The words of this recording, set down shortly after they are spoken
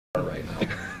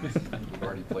We've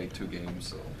already played 2 games,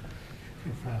 so.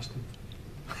 We're fasting.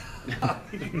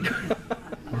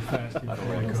 We're fasting. I don't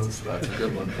know, that's a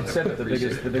good one. It said that the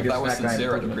biggest If that was fat guy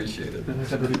sincere, I'd improvement- appreciate it. It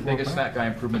said the biggest fat guy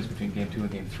improvements between game 2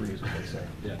 and game 3 is what they say.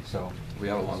 Yeah. So We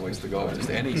have a long ways to go.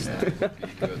 Just any snack would be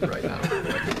good right now.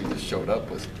 Like if we just showed up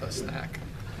with a snack.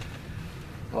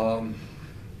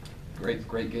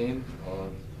 Great game.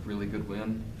 Really good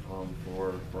win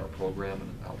for our program.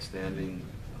 An outstanding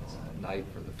night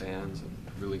for the fans and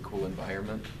really cool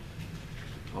environment.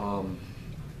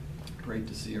 Great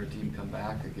to see our team come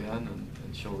back again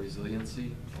and show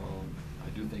resiliency. I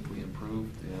do think we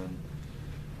improved in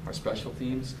our special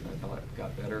teams. I thought it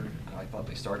got better. I thought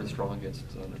they started strong against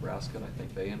Nebraska, and I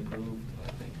think they improved.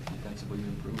 I think defensively we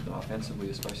improved, and offensively,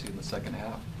 especially in the second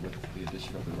half with the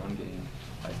addition of the run game.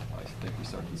 I think we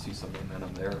started to see some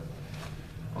momentum there.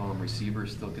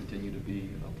 Receivers still continue to be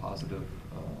a positive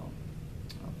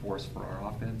force for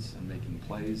our offense and making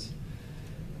plays.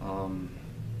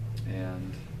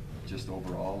 And just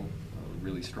overall, a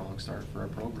really strong start for our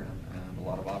program, and a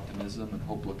lot of optimism and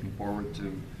hope looking forward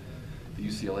to the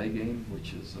UCLA game,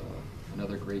 which is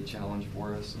another great challenge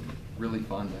for us, and really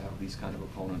fun to have these kind of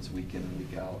opponents week in and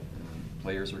week out. And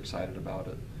players are excited about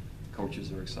it,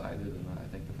 coaches are excited, and I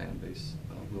think the fan base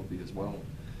will be as well.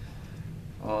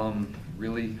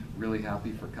 Really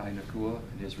happy for Kai Nakua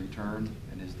and his return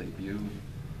and his debut.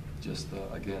 Just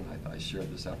again, I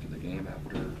shared this after the game,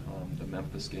 after the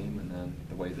Memphis game, and then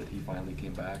the way that he finally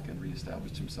came back and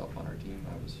reestablished himself on our team.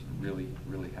 I was really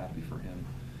happy for him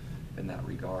in that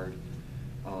regard.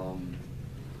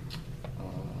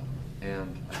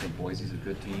 And I think Boise's a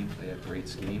good team. They have great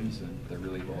schemes, and they're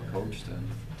really well coached, and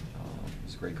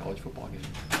it's a great college football game.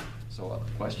 So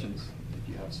questions, if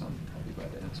you have some, I'll be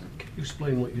glad to answer. Can you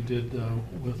explain what you did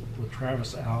with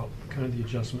Travis out, kind of the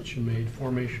adjustments you made,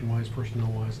 formation-wise,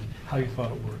 personnel-wise, and how you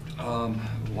thought it worked?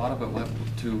 A lot of it went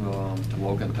to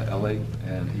Logan to LA,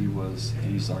 and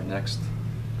he's our next,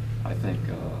 I think,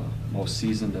 most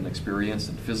seasoned and experienced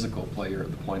and physical player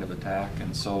at the point of attack.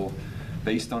 And so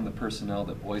based on the personnel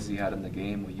that Boise had in the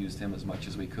game, we used him as much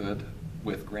as we could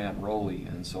with Grant Rowley.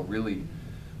 And so really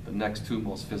the next 2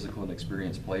 most physical and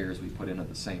experienced players we put in at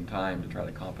the same time to try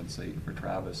to compensate for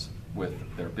Travis with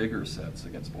their bigger sets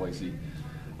against Boise.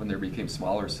 When there became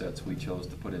smaller sets, we chose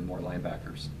to put in more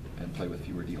linebackers and play with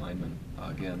fewer D linemen,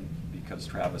 again, because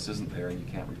Travis isn't there and you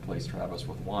can't replace Travis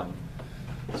with 1.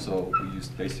 So we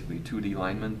used basically 2 D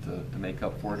linemen to make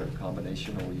up for it, a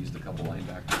combination, or we used a couple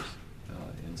linebackers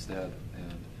instead.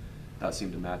 And that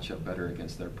seemed to match up better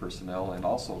against their personnel and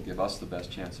also give us the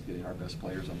best chance of getting our best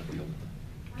players on the field.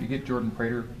 do you get Jordan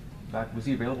Prater back? Was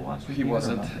he available last week? He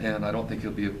wasn't, and I don't think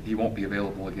he won't be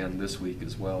available again this week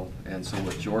as well. And so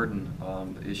with Jordan,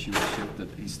 the issue has shifted.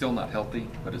 He's still not healthy,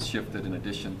 but it's shifted in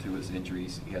addition to his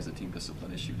injuries. He has a team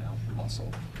discipline issue now also.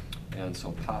 And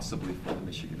so possibly for the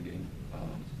Michigan game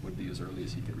would be as early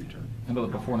as he could return. I know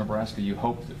that before Nebraska, you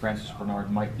hoped that Francis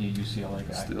Bernard might be a UCLA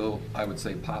guy. Still, I would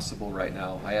say possible right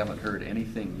now. I haven't heard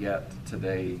anything yet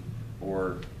today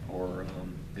or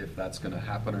if that's going to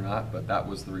happen or not, but that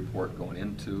was the report going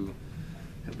into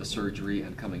the surgery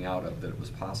and coming out of, that it was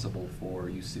possible for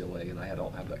UCLA, and I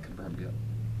don't have that confirmed yet.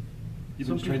 You've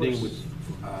been trending with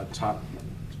top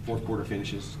 4th quarter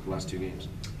finishes the last 2 games.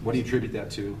 What do you attribute that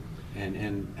to,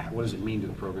 and what does it mean to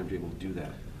the program to be able to do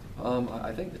that?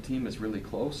 I think the team is really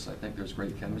close. I think there's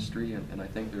great chemistry, and I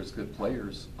think there's good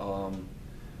players.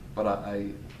 But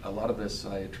a lot of this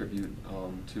I attribute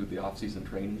to the off-season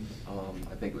training.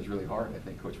 I think it was really hard. I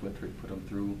think Coach Wintrick put them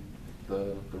through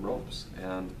the ropes,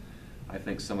 and I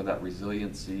think some of that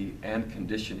resiliency and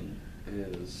conditioning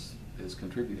is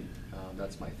contributing.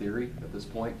 That's my theory at this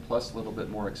point, plus a little bit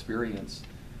more experience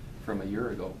from a year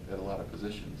ago at a lot of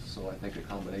positions. So I think a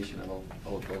combination of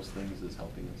all of those things is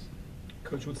helping us.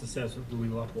 Coach, what's the status with Louis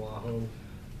Lapuaho?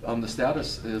 The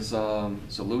status is, so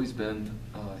Louis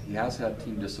he has had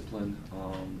team discipline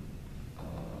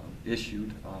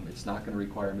issued. It's not going to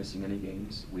require missing any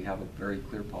games. We have a very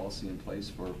clear policy in place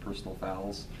for personal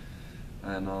fouls,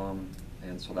 and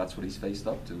so that's what he's faced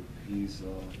up to.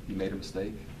 He made a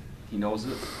mistake. He knows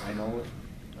it. I know it.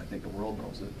 I think the world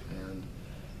knows it, and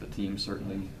the team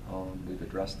certainly, we've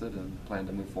addressed it and plan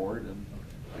to move forward,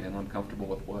 and I'm comfortable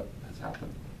with what has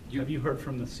happened. Have you heard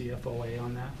from the CFOA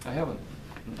on that? I haven't.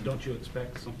 Don't you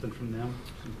expect something from them?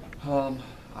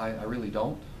 I really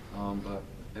don't, but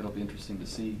it'll be interesting to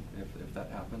see if that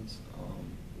happens.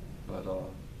 But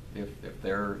if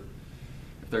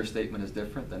their statement is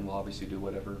different, then we'll obviously do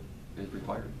whatever is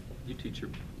required. You teach your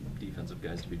defensive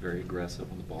guys to be very aggressive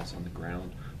when the ball's on the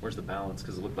ground. Where's the balance?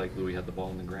 Because it looked like Louis had the ball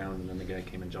on the ground, and then the guy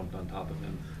came and jumped on top of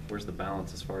him. Where's the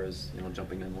balance as far as, you know,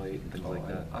 jumping in late and things like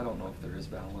that? I don't know if there is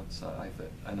balance.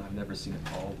 And I've never seen it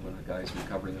called when a guy's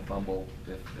recovering a fumble,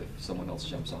 if someone else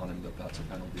jumps on him, that's a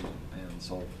penalty. And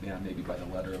so, yeah, maybe by the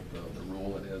letter of the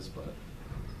rule it is, but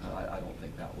I don't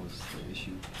think that was the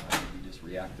issue. I think he just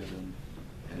reacted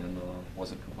and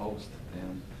wasn't composed.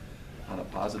 And on a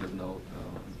positive note,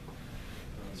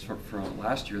 for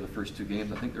last year, the first 2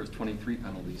 games, I think there was 23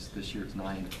 penalties. This year it's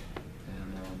 9.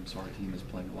 And so our team is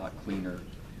playing a lot cleaner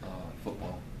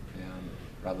football. And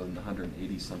rather than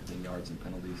 180-something yards and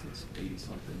penalties, it's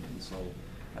 80-something. And so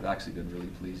I've actually been really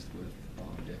pleased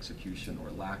with the execution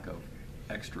or lack of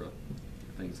extra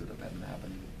things that have been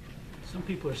happening. Some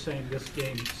people are saying this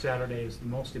game Saturday is the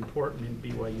most important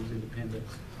in BYU's independence.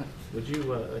 Would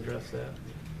you address that?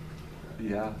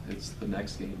 Yeah, it's the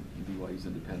next game in BYU's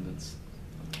independence.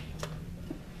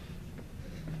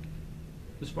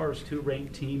 As far as 2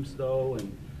 ranked teams, though,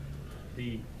 and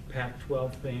the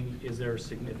Pac-12 thing, is there a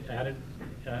significant added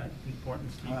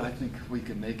importance to you? I think we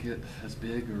can make it as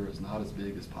big or as not as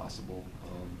big as possible.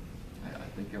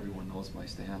 I think everyone knows my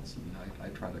stance. I mean, I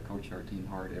try to coach our team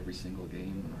hard every single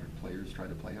game, and our players try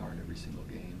to play hard every single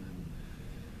game.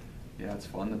 And yeah, it's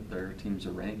fun that their teams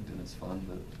are ranked, and it's fun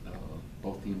that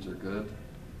both teams are good.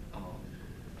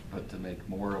 But to make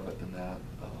more of it than that,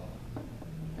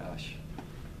 gosh,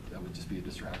 that would just be a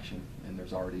distraction, and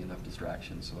there's already enough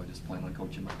distraction, so I just plan on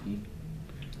coaching my team.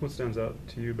 What stands out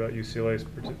to you about UCLA's,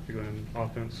 particularly in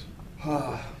offense?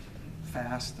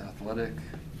 Fast, athletic,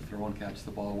 throw and catch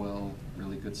the ball well,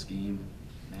 really good scheme.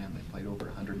 Man, they played over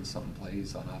 100 and something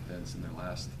plays on offense in their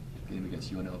last game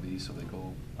against UNLV, so they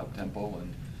go up tempo,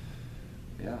 and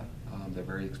yeah, they're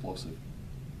very explosive.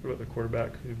 What about the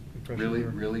quarterback?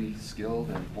 Really skilled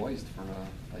and poised for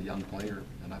a young player,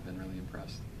 and I've been really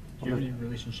impressed. Do you have any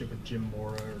relationship with Jim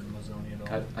Mora or Mazzoni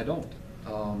at all? I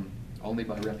don't, only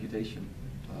by reputation,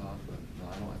 but no,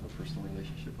 I don't have a personal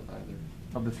relationship with either.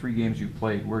 Of the 3 games you've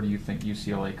played, where do you think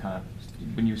UCLA kind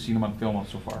of, when you've seen them on film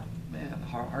so far? Man,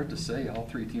 hard to say. All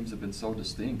 3 teams have been so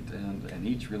distinct and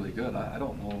each really good. I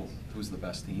don't know who's the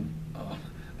best team.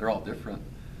 They're all different,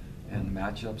 and the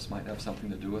matchups might have something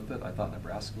to do with it. I thought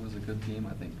Nebraska was a good team.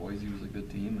 I think Boise was a good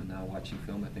team, and now watching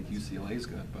film, I think UCLA is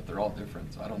good, but they're all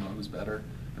different, so I don't know who's better.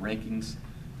 The rankings,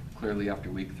 clearly after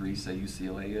week 3, say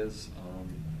UCLA is.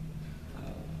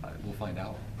 We'll find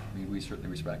out. I mean, we certainly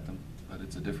respect them, but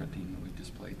it's a different team than we've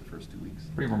just played the first 2 weeks.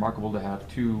 Pretty remarkable to have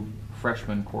 2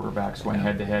 freshman quarterbacks going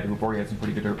head-to-head who've already had some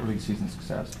pretty good early season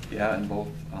success. Yeah, and both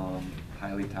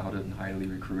highly touted and highly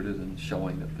recruited, and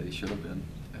showing that they should have been.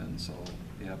 And so,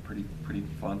 yeah, pretty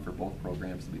fun for both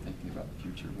programs to be thinking about the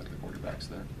future with the quarterbacks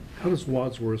there. How does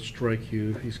Wadsworth strike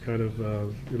you? He's kind of,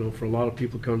 you know, for a lot of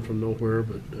people come from nowhere,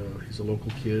 but he's a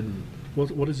local kid. And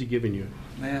what has he given you?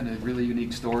 Man, a really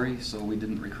unique story. So we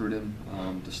didn't recruit him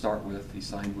to start with. He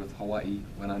signed with Hawaii,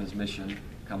 went on his mission,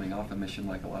 coming off a mission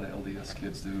like a lot of LDS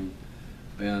kids do.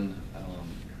 Then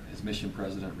his mission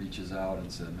president reaches out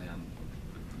and said, man,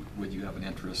 would you have an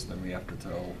interest? Then we have to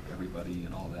tell everybody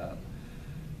and all that.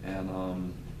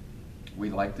 And we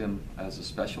liked him as a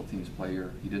special teams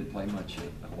player. He didn't play much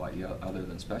at Hawaii other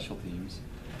than special teams.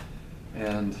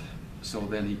 And so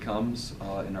then he comes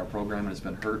in our program and has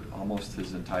been hurt almost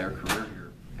his entire career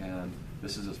here. And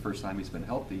this is his first time he's been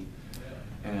healthy.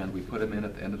 And we put him in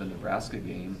at the end of the Nebraska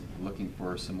game looking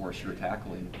for some more sure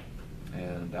tackling.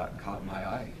 And that caught my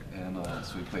eye. And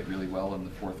so he played really well in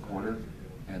the 4th quarter.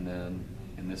 And then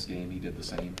in this game he did the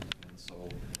same. And so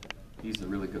he's a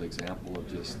really good example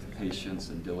of just patience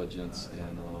and diligence.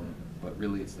 And but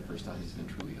really it's the first time he's been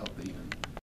truly healthy. And